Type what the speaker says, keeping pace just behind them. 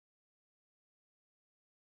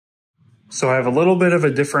So I have a little bit of a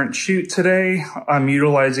different shoot today. I'm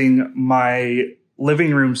utilizing my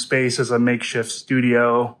living room space as a makeshift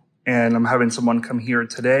studio, and I'm having someone come here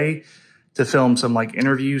today to film some like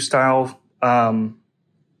interview style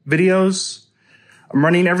videos. I'm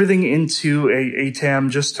running everything into a ATEM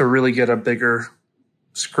just to really get a bigger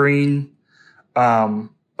screen.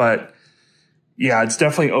 But yeah, it's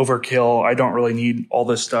definitely overkill. I don't really need all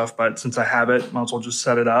this stuff, but since I have it, might as well just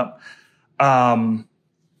set it up.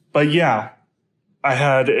 But yeah, I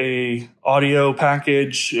had a audio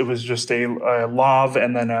package. It was just a lav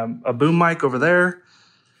and then a boom mic over there.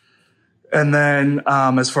 And then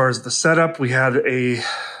as far as the setup, we had I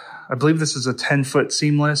believe this is a 10-foot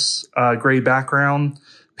seamless gray background,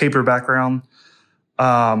 paper background.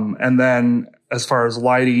 And then as far as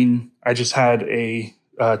lighting, I just had a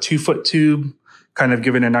 2-foot tube, kind of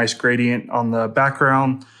giving a nice gradient on the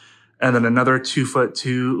background. And then another 2-foot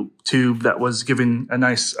tube that was giving a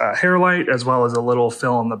nice hair light, as well as a little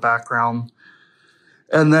fill in the background.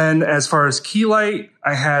 And then as far as key light,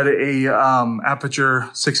 I had a Aperture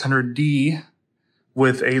 600D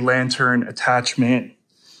with a lantern attachment.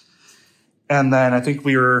 And then I think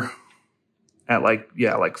we were at like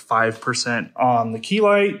 5% on the key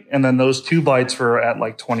light. And then those tube lights were at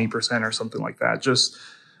like 20% or something like that. Just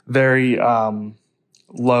very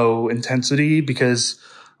low intensity, because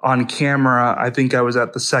on camera, I think I was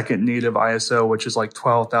at the second native ISO, which is like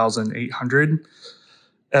 12,800.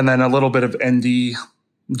 And then a little bit of ND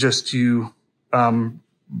just to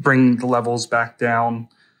bring the levels back down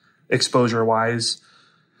exposure-wise.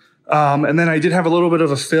 And then I did have a little bit of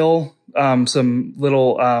a fill, some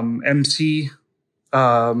little MC,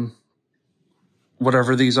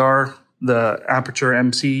 whatever these are, the Aperture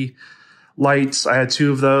MC lights. I had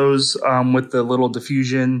 2 of those with the little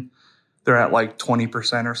diffusion. They're at like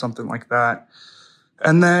 20% or something like that.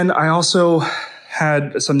 And then I also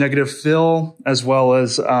had some negative fill, as well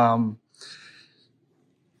as some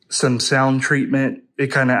sound treatment.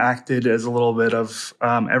 It kind of acted as a little bit of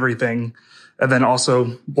everything. And then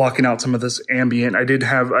also blocking out some of this ambient. I did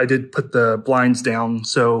put the blinds down,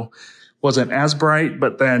 so it wasn't as bright,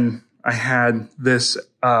 but then I had this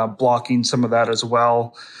blocking some of that as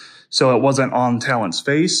well, so it wasn't on talent's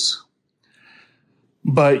face.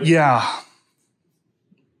 But yeah,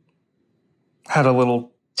 had a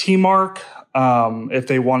little T mark. If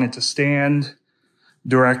they wanted to stand,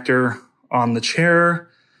 director on the chair.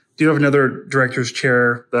 Do have another director's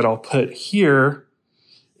chair that I'll put here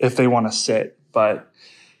if they want to sit. But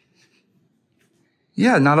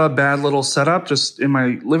yeah, not a bad little setup just in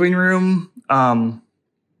my living room.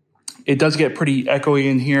 It does get pretty echoey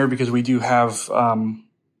in here because we do have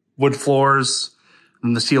wood floors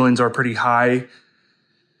and the ceilings are pretty high.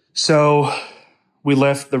 So we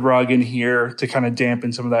left the rug in here to kind of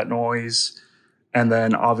dampen some of that noise. And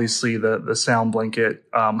then obviously the sound blanket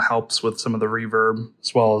helps with some of the reverb,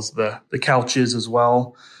 as well as the couches as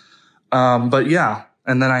well. But yeah,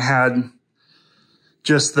 and then I had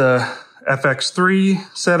just the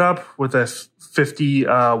FX3 set up with a 50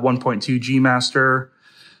 1.2 G master.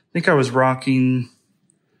 I think I was rocking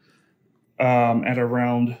at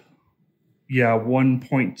around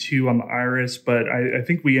 1.2 on the iris, but I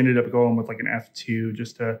think we ended up going with like an F2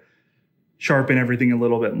 just to sharpen everything a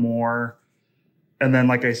little bit more. And then,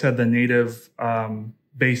 like I said, the native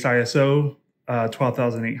base ISO,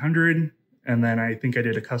 12,800. And then I think I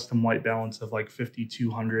did a custom white balance of like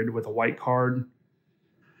 5,200 with a white card.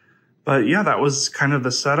 But yeah, that was kind of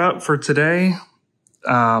the setup for today.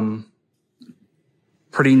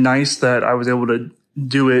 Pretty nice that I was able to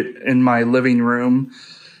do it in my living room.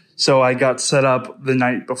 So I got set up the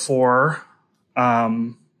night before.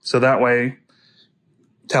 So that way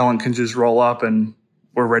talent can just roll up and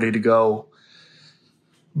we're ready to go.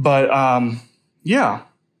 But yeah,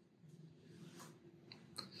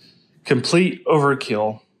 complete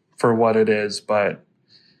overkill for what it is. But,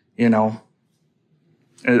 you know,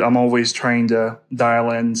 I'm always trying to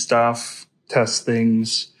dial in stuff, test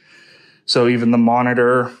things. So even the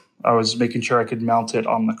monitor, I was making sure I could mount it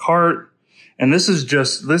on the cart. And this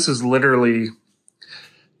is literally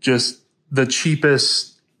just the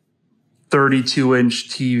cheapest 32-inch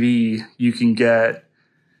TV you can get.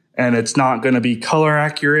 And it's not going to be color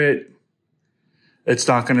accurate. It's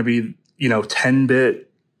not going to be,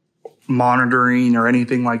 10-bit monitoring or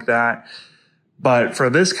anything like that. But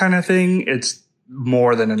for this kind of thing, it's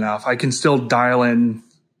more than enough. I can still dial in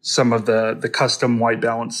some of the custom white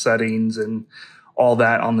balance settings and all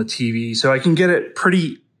that on the TV. So I can get it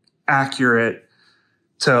pretty accurate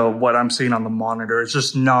to what I'm seeing on the monitor. It's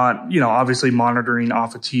just not, obviously monitoring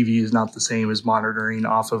off a TV is not the same as monitoring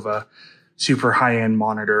off of a super high-end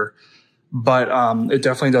monitor. but it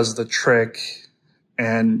definitely does the trick.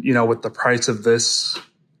 And, you know, with the price of this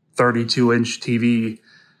 32-inch TV,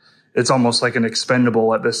 it's almost like an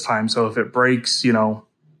expendable at this time. So if it breaks, you know,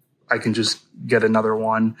 I can just get another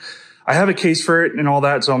one. I have a case for it and all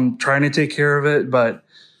that, so I'm trying to take care of it, but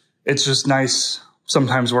it's just nice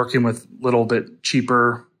sometimes working with a little bit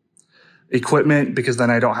cheaper equipment, because then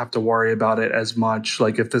I don't have to worry about it as much.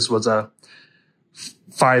 Like if this was a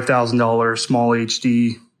 $5,000 small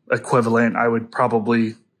HD equivalent, I would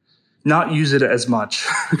probably not use it as much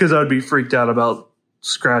because I would be freaked out about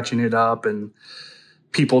scratching it up and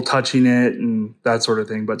people touching it and that sort of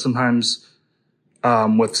thing. But sometimes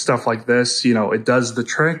with stuff like this, you know, it does the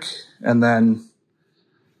trick, and then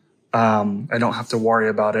I don't have to worry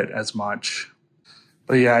about it as much.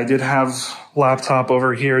 But yeah, I did have laptop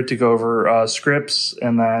over here to go over scripts,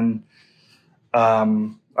 and then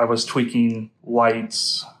I was tweaking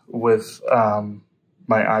lights with my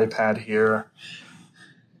iPad here.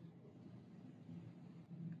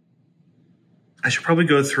 I should probably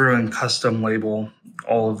go through and custom label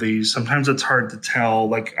all of these. Sometimes it's hard to tell.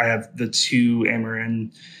 Like I have the two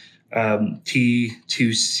Tamron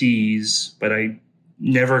T2Cs, but I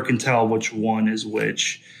never can tell which one is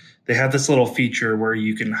which. They have this little feature where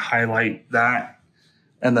you can highlight that,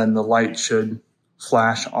 and then the light should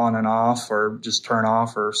flash on and off or just turn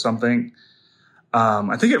off or something.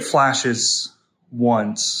 I think it flashes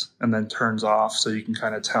once and then turns off, so you can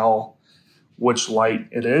kind of tell which light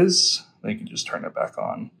it is. Then you can just turn it back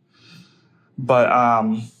on. But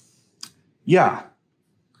yeah,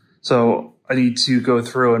 so I need to go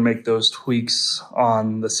through and make those tweaks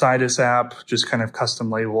on the SIDIO app, just kind of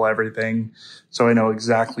custom label everything so I know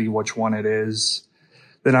exactly which one it is.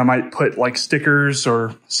 Then I might put like stickers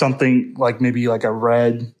or something, like maybe like a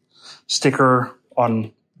red sticker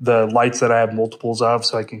on the lights that I have multiples of,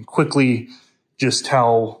 so I can quickly just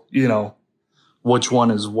tell, you know, which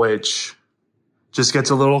one is which. Just gets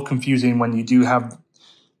a little confusing when you do have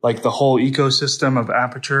like the whole ecosystem of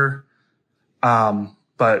aperture.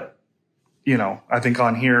 But, you know, I think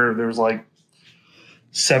on here there's like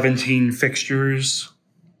 17 fixtures.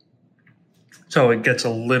 So it gets a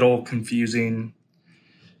little confusing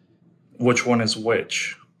which one is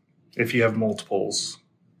which if you have multiples.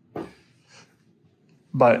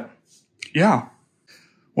 But yeah,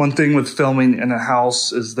 one thing with filming in a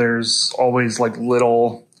house is there's always like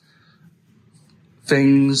little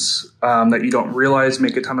things that you don't realize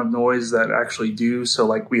make a ton of noise that actually do. So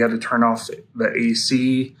like we had to turn off the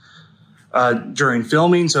AC during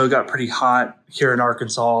filming, so it got pretty hot here in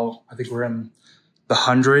Arkansas. I think we're in the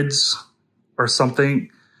hundreds or something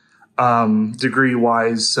degree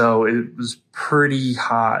wise, so it was pretty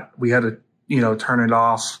hot. We had to, you know, turn it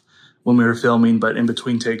off when we were filming, but in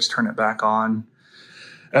between takes turn it back on.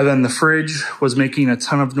 And then the fridge was making a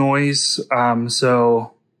ton of noise,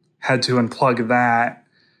 so had to unplug that.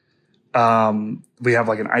 We have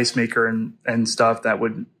like an ice maker and stuff that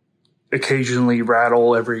would occasionally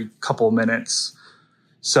rattle every couple of minutes.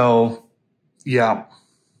 So yeah,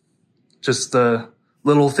 just the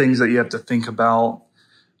little things that you have to think about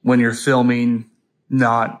when you're filming,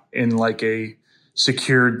 not in like a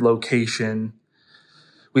secured location.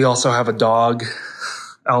 We also have a dog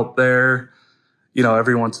out there. You know,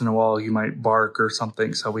 every once in a while he might bark or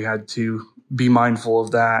something, so we had to be mindful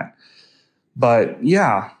of that. But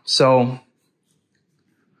yeah, so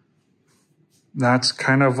that's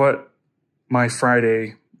kind of what my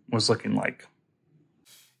Friday was looking like.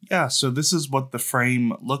 Yeah, so this is what the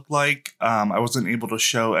frame looked like. I wasn't able to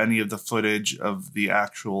show any of the footage of the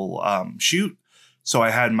actual shoot, so I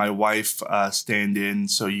had my wife stand in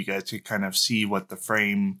so you guys could kind of see what the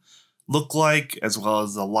frame looked like, as well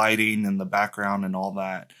as the lighting and the background and all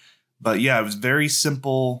that. But yeah, it was very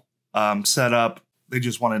simple setup. They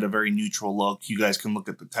just wanted a very neutral look. You guys can look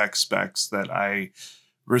at the tech specs that I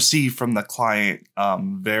received from the client.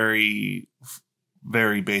 Very,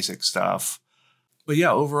 very basic stuff. But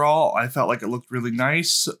yeah, overall, I felt like it looked really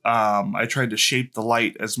nice. I tried to shape the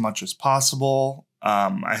light as much as possible.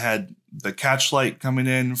 I had the catch light coming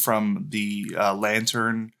in from the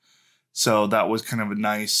lantern, so that was kind of a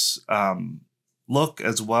nice look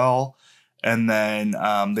as well. And then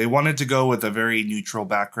they wanted to go with a very neutral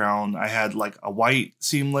background. I had like a white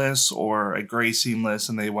seamless or a gray seamless,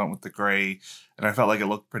 and they went with the gray, and I felt like it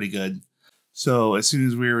looked pretty good. So as soon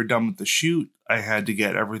as we were done with the shoot, I had to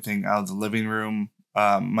get everything out of the living room.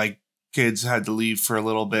 My kids had to leave for a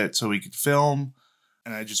little bit so we could film,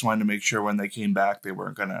 and I just wanted to make sure when they came back they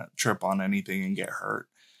weren't going to trip on anything and get hurt.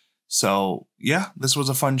 So yeah, this was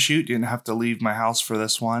a fun shoot. Didn't have to leave my house for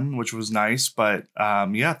this one, which was nice. But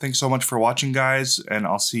yeah, thanks so much for watching, guys, and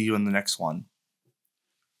I'll see you in the next one.